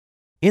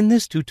In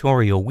this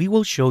tutorial, we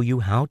will show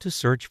you how to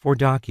search for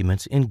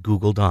documents in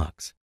Google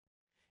Docs.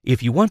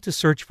 If you want to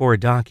search for a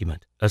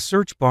document, a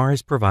search bar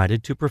is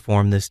provided to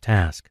perform this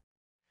task.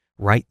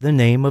 Write the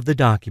name of the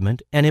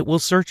document and it will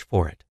search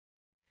for it.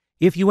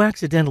 If you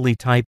accidentally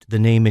typed the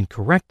name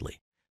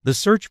incorrectly, the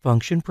search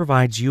function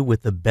provides you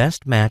with the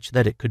best match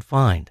that it could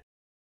find.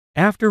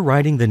 After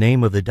writing the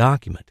name of the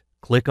document,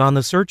 click on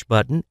the search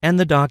button and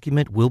the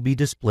document will be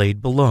displayed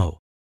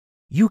below.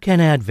 You can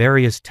add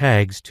various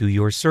tags to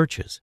your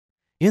searches.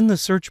 In the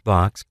search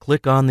box,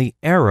 click on the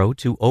arrow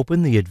to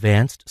open the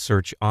advanced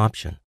search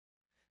option.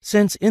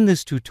 Since in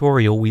this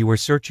tutorial we were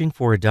searching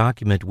for a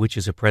document which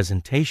is a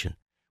presentation,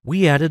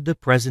 we added the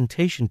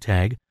presentation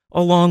tag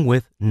along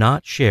with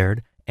not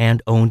shared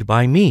and owned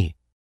by me.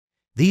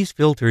 These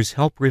filters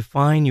help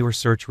refine your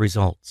search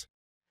results.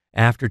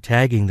 After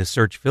tagging the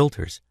search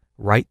filters,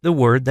 write the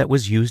word that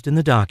was used in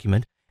the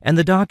document and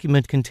the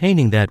document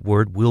containing that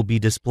word will be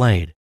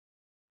displayed.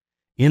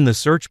 In the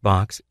search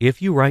box,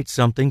 if you write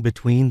something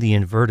between the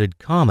inverted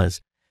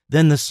commas,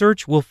 then the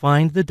search will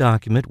find the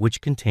document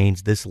which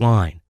contains this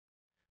line.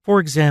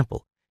 For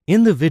example,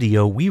 in the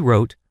video we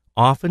wrote,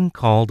 "often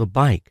called a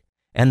bike,"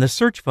 and the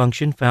search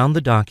function found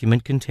the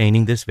document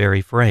containing this very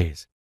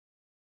phrase.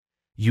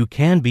 You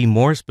can be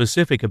more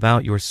specific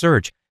about your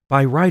search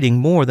by writing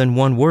more than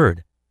one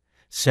word.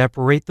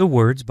 Separate the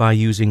words by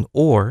using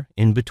 "or"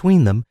 in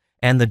between them,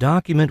 and the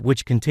document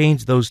which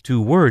contains those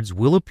two words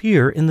will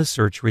appear in the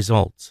search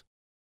results.